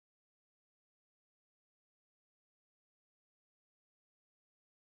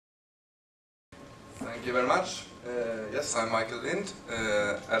Thank you very much. Yes, I'm Mikael Lind.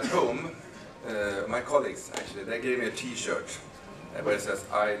 At home, my colleagues, actually, they gave me a t-shirt where it says,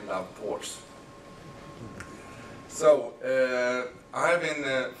 "I love ports." So, I have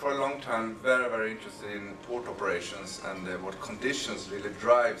been, for a long time, very, very interested in port operations and what conditions really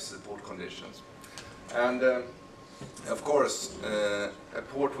drives the port conditions. And, of course, a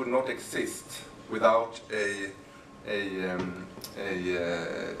port would not exist without a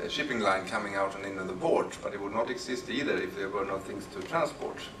shipping line coming out and into the port, but it would not exist either if there were no things to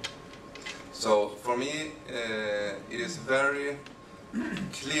transport. So for me, it is very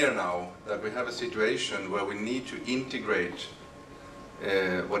clear now that we have a situation where we need to integrate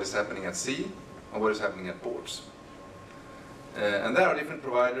what is happening at sea and what is happening at ports. And there are different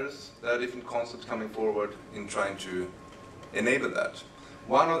providers, there are different concepts coming forward in trying to enable that.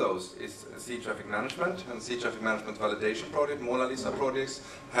 One of those is sea traffic management, and sea traffic management validation project, Mona Lisa projects,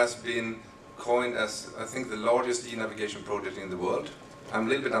 has been coined as, I think, the largest e-navigation project in the world. I'm a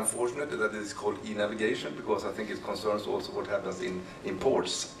little bit unfortunate that it is called e-navigation, because I think it concerns also what happens in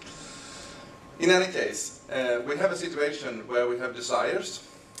ports. In any case, we have a situation where we have desires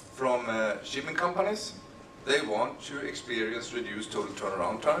from shipping companies. They want to experience reduced total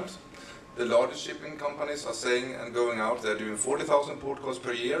turnaround times. The largest shipping companies are saying and going out, they're doing 40,000 port calls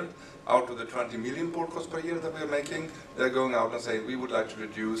per year. Out of the 20 million port calls per year that we're making, they're going out and saying, we would like to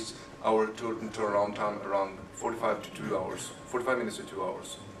reduce our total turnaround time around 45 minutes to 2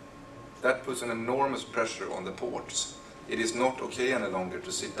 hours. That puts an enormous pressure on the ports. It is not okay any longer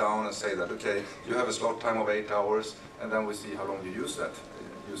to sit down and say that, okay, you have a slot time of 8 hours, and then we see how long you use that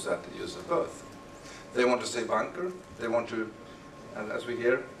berth. They want to save bunker, they want to, and as we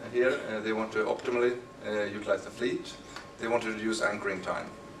hear here, they want to optimally utilize the fleet. They want to reduce anchoring time.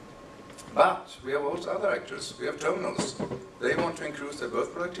 But we have also other actors. We have terminals. They want to increase their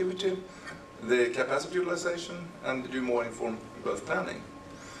berth productivity, the capacity utilization, and do more informed berth planning.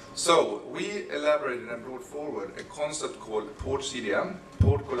 So we elaborated and brought forward a concept called Port CDM,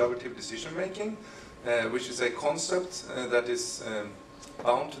 Port Collaborative Decision Making, which is a concept that is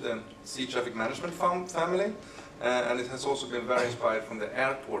bound to the sea traffic management family. And it has also been very inspired from the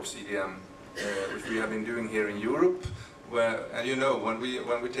airport CDM, which we have been doing here in Europe. Where, and you know, when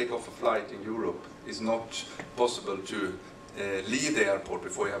we take off a flight in Europe, it's not possible to leave the airport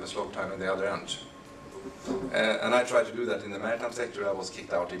before you have a slot time at the other end. And I tried to do that in the maritime sector. I was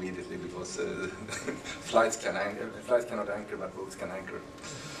kicked out immediately because flights cannot anchor, but boats can anchor.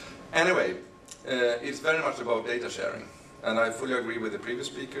 Anyway, it's very much about data sharing. And I fully agree with the previous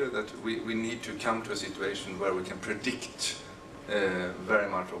speaker that we need to come to a situation where we can predict very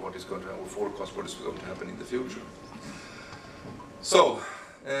much of what is going to happen, or forecast what is going to happen in the future. So,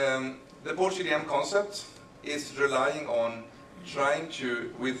 the Port CDM concept is relying on trying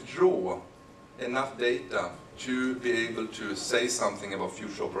to withdraw enough data to be able to say something about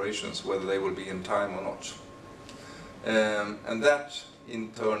future operations, whether they will be in time or not. And that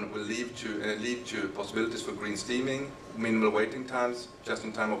in turn will lead to possibilities for green steaming, minimal waiting times,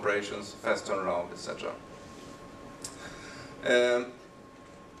 just-in-time operations, fast turnaround, etc.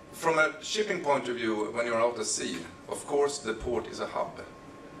 From a shipping point of view, when you're out at sea, of course the port is a hub.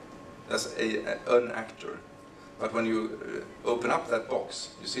 That's an actor. But when you open up that box,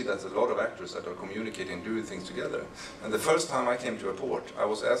 you see there's a lot of actors that are communicating, doing things together. And the first time I came to a port, I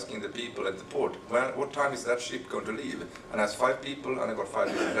was asking the people at the port, what time is that ship going to leave? And I asked 5 people, and I got 5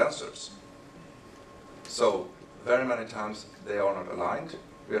 different answers. So, very many times they are not aligned.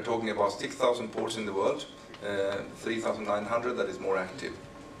 We are talking about 6,000 ports in the world, 3,900 that is more active.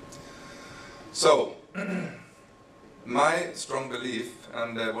 So, my strong belief,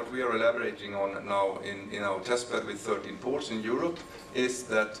 and what we are elaborating on now in our testbed with 13 ports in Europe, is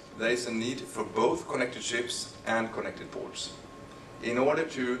that there is a need for both connected ships and connected ports. In order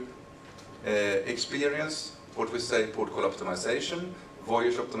to experience what we say port call optimization,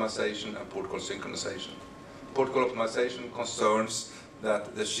 voyage optimization, and port call synchronization. Port call optimization concerns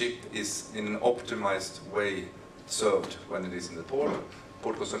that the ship is in an optimized way served when it is in the port.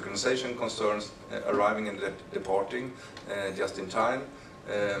 Port call synchronization concerns arriving and departing just in time.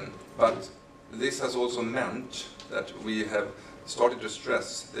 But this has also meant that we have started to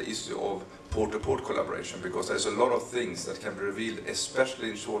stress the issue of port-to-port collaboration, because there's a lot of things that can be revealed,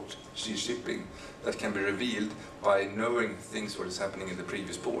 especially in short sea shipping, that can be revealed by knowing things what is happening in the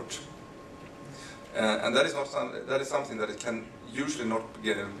previous port. And that is something that it can usually not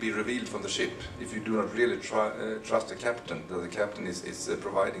be revealed from the ship if you do not really trust the captain, that the captain is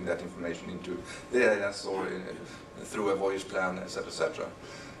providing that information into the AIS or through a voyage plan, etc., etc.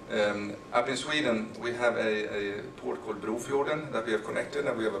 Up in Sweden, we have a port called Brofjorden that we have connected,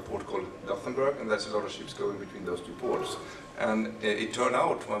 and we have a port called Gothenburg, and there's a lot of ships going between those two ports. And it turned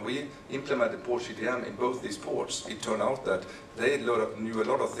out, when we implemented Port CDM in both these ports, it turned out that they knew a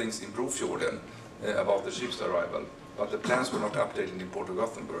lot of things in Brofjorden about the ship's arrival, but the plans were not updated in Port of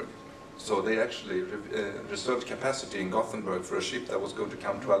Gothenburg. So they actually reserved capacity in Gothenburg for a ship that was going to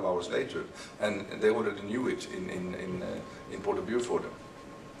come 12 hours later, and they already knew it in Port of Brofjorden.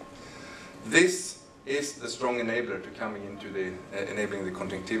 This is the strong enabler to coming into the enabling the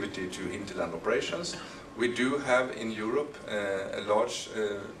connectivity to hinterland operations. We do have in Europe a large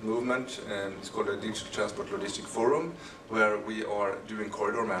movement, it's called a Digital Transport Logistic Forum, where we are doing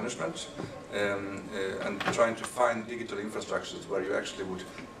corridor management and trying to find digital infrastructures where you actually would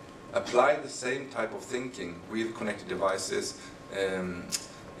apply the same type of thinking with connected devices,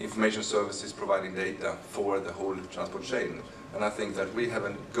 information services providing data for the whole transport chain. And I think that we have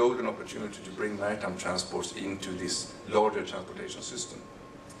a golden opportunity to bring maritime transports into this larger transportation system.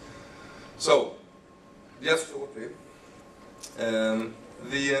 So, just shortly,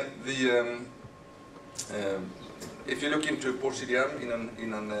 if you look into Port CDM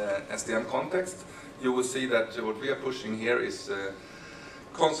in an SDM context, you will see that what we are pushing here is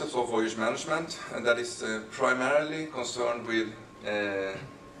concepts of voyage management, and that is primarily concerned with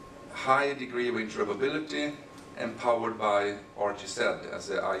high degree of interoperability, empowered by RGZ as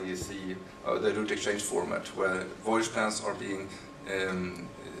the IEC, the route exchange format, where voyage plans are being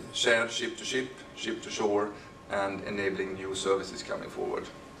shared ship to ship, ship to shore, and enabling new services coming forward.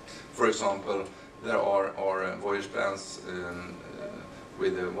 For example, there are voyage plans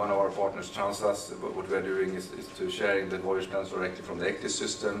with one of our partners, Transas. What we are doing is to sharing the voyage plans directly from the ECDIS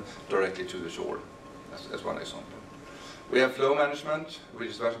system directly to the shore, as one example. We have flow management,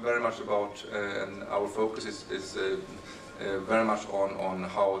 which is very much about, and our focus is very much on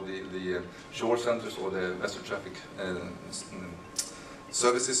how the shore centers or the vessel traffic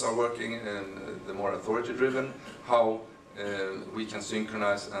services are working, and the more authority-driven, how we can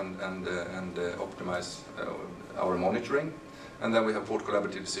synchronize and optimize our monitoring. And then we have port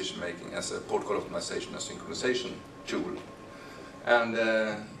collaborative decision-making as a port call optimization and synchronization tool. And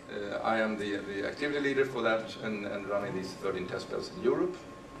I am the activity leader for that and running these 13 test beds in Europe.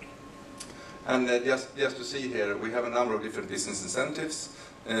 And just to see here, we have a number of different business incentives.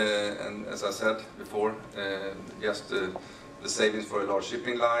 And as I said before, just the savings for a large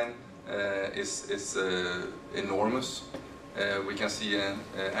shipping line is enormous. We can see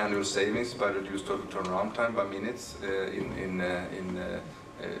annual savings by reduced total turnaround time by minutes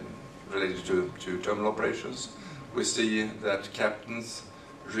related to terminal operations. We see that captains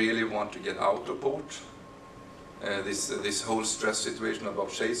really want to get out of port. This whole stress situation about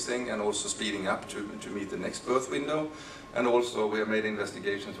chasing and also speeding up to meet the next berth window. And also we have made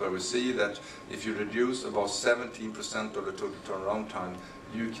investigations where we see that if you reduce about 17% of the total turnaround time,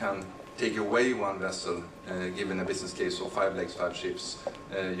 you can take away one vessel, given a business case of 5 legs, 5 ships,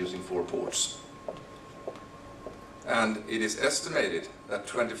 using 4 ports. And it is estimated that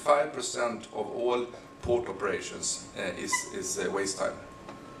 25% of all port operations is waste time.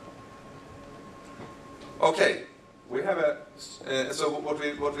 Okay, we have so what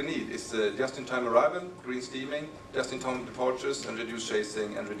we need is just-in-time arrival, green steaming, just-in-time departures, and reduced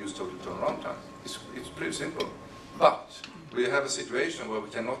chasing and reduced total turnaround time. It's pretty simple, but we have a situation where we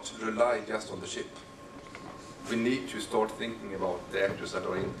cannot rely just on the ship. We need to start thinking about the actors that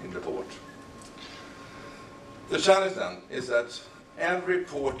are in the port. The challenge then is that every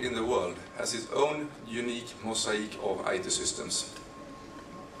port in the world has its own unique mosaic of IT systems.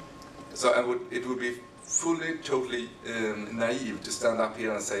 So it would be totally naive to stand up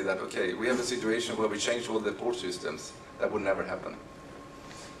here and say that, okay, we have a situation where we change all the port systems. That would never happen.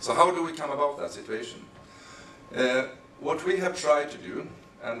 So how do we come about that situation? What we have tried to do,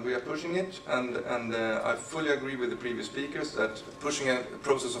 and we are pushing it, and I fully agree with the previous speakers that pushing a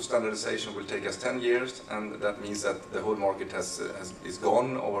process of standardization will take us 10 years, and that means that the whole market is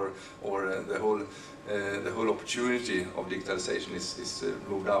gone, or the whole opportunity of digitalization is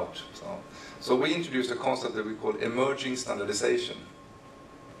moved out. So we introduced a concept that we call emerging standardization,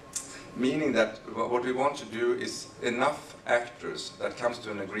 meaning that what we want to do is enough actors that comes to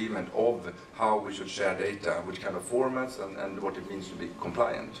an agreement of how we should share data, which kind of formats, and what it means to be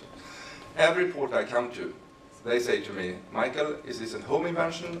compliant. Every port I come to, they say to me, Mikael, is this a home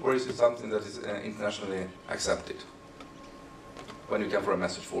invention or is it something that is internationally accepted? When you come for a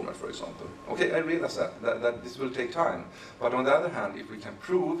message format, for example. Okay, I realize that this will take time. But on the other hand, if we can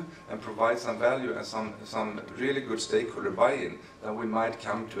prove and provide some value and some really good stakeholder buy-in, then we might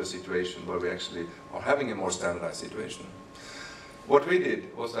come to a situation where we actually are having a more standardized situation. What we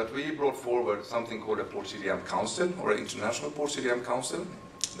did was that we brought forward something called a Port CDM Council, or an International Port CDM Council,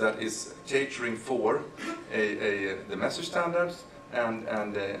 that is catering for the message standards and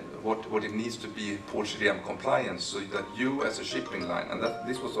what it needs to be Port CDM compliance, so that you as a shipping line, and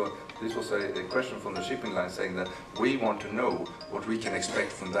this was a question from the shipping line saying that we want to know what we can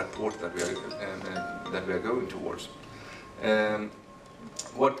expect from that port that we are going towards.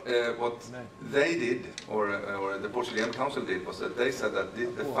 What they did, or the Port CDM Council did, was that they said that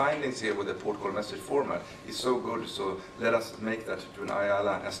the findings here with the port call message format is so good, so let us make that to an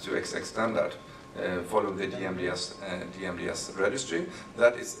IALA S2XX standard, follow the DMDS registry.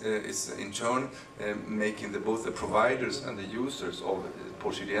 That is in turn making both the providers and the users of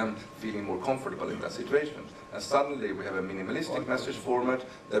Port CDM feeling more comfortable in that situation. And suddenly we have a minimalistic message format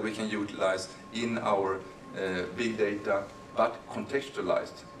that we can utilize in our big data, but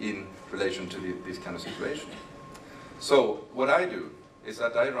contextualized in relation to this kind of situation. So what I do is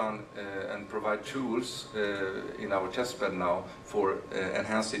that I run and provide tools in our testbed now for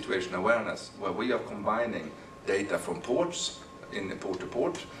enhanced situation awareness, where we are combining data from ports, in port to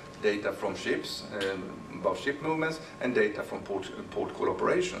port, data from ships, about ship movements, and data from port call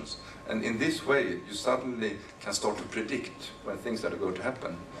operations. And in this way, you suddenly can start to predict when things are going to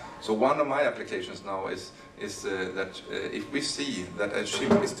happen. So one of my applications now is that if we see that a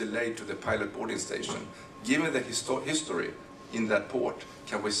ship is delayed to the pilot boarding station, given the history in that port,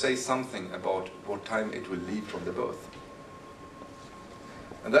 can we say something about what time it will leave from the berth?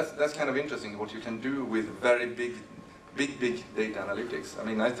 And that's kind of interesting, what you can do with very big data analytics. I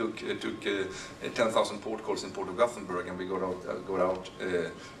mean, I took 10,000 port calls in Port of Gothenburg, and we got out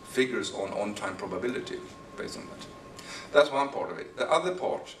figures on on-time probability based on that. That's one part of it. The other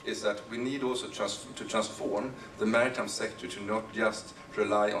part is that we need also to transform the maritime sector to not just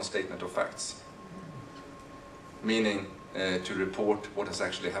rely on statement of facts, meaning to report what has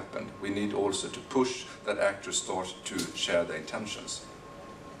actually happened. We need also to push that actors start to share their intentions.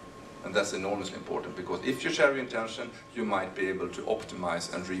 And that's enormously important, because if you share your intention, you might be able to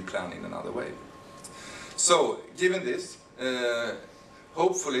optimize and replan in another way. So, given this,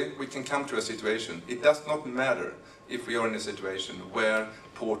 hopefully we can come to a situation. It does not matter if we are in a situation where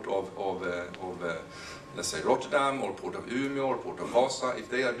port of let's say Rotterdam, or port of Umeå, or port of Vasa, if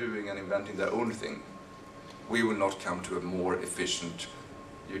they are doing and inventing their own thing, we will not come to a more efficient,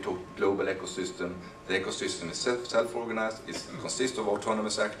 you talk global ecosystem. The ecosystem is self-organized, it consists of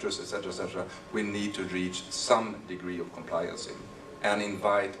autonomous actors, etc., etc. We need to reach some degree of compliance and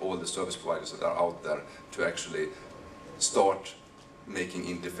invite all the service providers that are out there to actually start making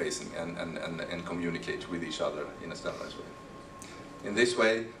interfacing and communicate with each other in a standardized way. In this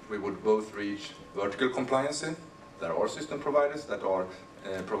way, we would both reach vertical compliance. There are system providers that are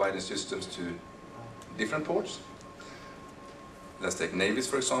providing systems to different ports. Let's take Navis,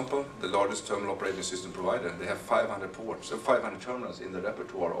 for example, the largest terminal operating system provider. They have 500 ports, so 500 terminals in the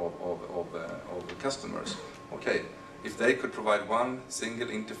repertoire of customers. Okay, if they could provide one single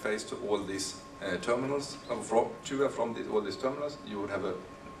interface to all these terminals, to and from all these terminals, you would have a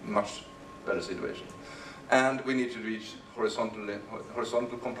much better situation. And we need to reach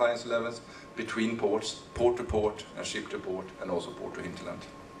horizontal compliance levels between ports, port to port, and ship to port, and also port to hinterland.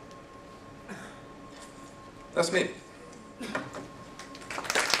 That's me.